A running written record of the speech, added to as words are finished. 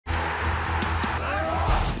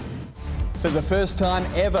For the first time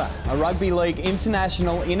ever, a rugby league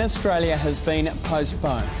international in Australia has been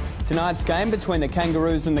postponed. Tonight's game between the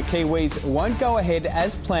Kangaroos and the Kiwis won't go ahead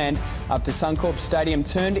as planned after Suncorp Stadium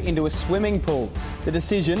turned into a swimming pool. The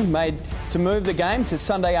decision made to move the game to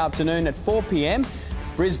Sunday afternoon at 4 p.m.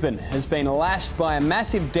 Brisbane has been lashed by a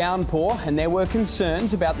massive downpour and there were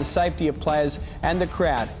concerns about the safety of players and the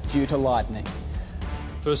crowd due to lightning.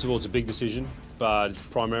 First of all, it's a big decision, but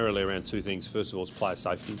primarily around two things. First of all, it's player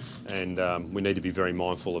safety, and we need to be very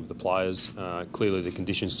mindful of the players. Clearly, the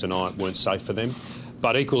conditions tonight weren't safe for them,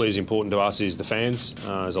 but equally as important to us is the fans.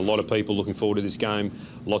 There's a lot of people looking forward to this game,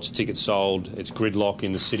 lots of tickets sold. It's gridlock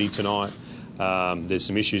in the city tonight. There's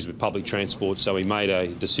some issues with public transport, so we made a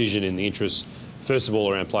decision in the interest, first of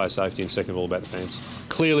all, around player safety and second of all, about the fans.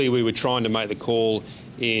 Clearly, we were trying to make the call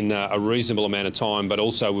in a reasonable amount of time, but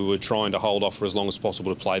also we were trying to hold off for as long as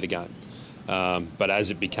possible to play the game. But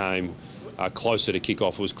as it became closer to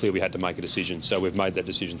kick-off, it was clear we had to make a decision, so we've made that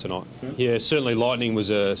decision tonight. Yeah, certainly lightning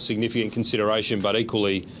was a significant consideration, but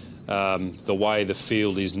equally the way the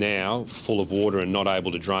field is now, full of water and not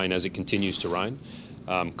able to drain as it continues to rain,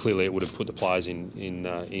 clearly it would have put the players in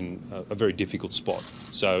a very difficult spot.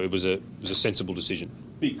 So it was a sensible decision.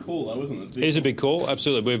 Big call though, wasn't it? It is a big call,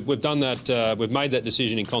 absolutely. We've done that. We've made that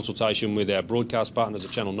decision in consultation with our broadcast partners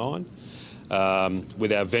at Channel 9,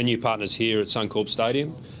 with our venue partners here at Suncorp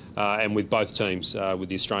Stadium, and with both teams, with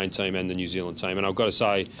the Australian team and the New Zealand team. And I've got to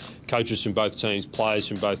say, coaches from both teams, players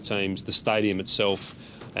from both teams, the stadium itself,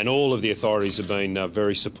 and all of the authorities have been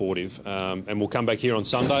very supportive. And we'll come back here on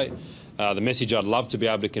Sunday. The message I'd love to be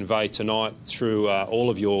able to convey tonight through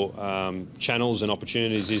all of your channels and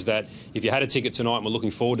opportunities is that if you had a ticket tonight and we're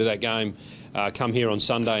looking forward to that game, come here on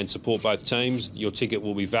Sunday and support both teams. Your ticket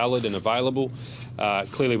will be valid and available.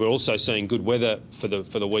 Clearly, we're also seeing good weather for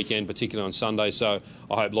the weekend, particularly on Sunday, so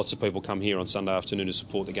I hope lots of people come here on Sunday afternoon to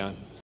support the game.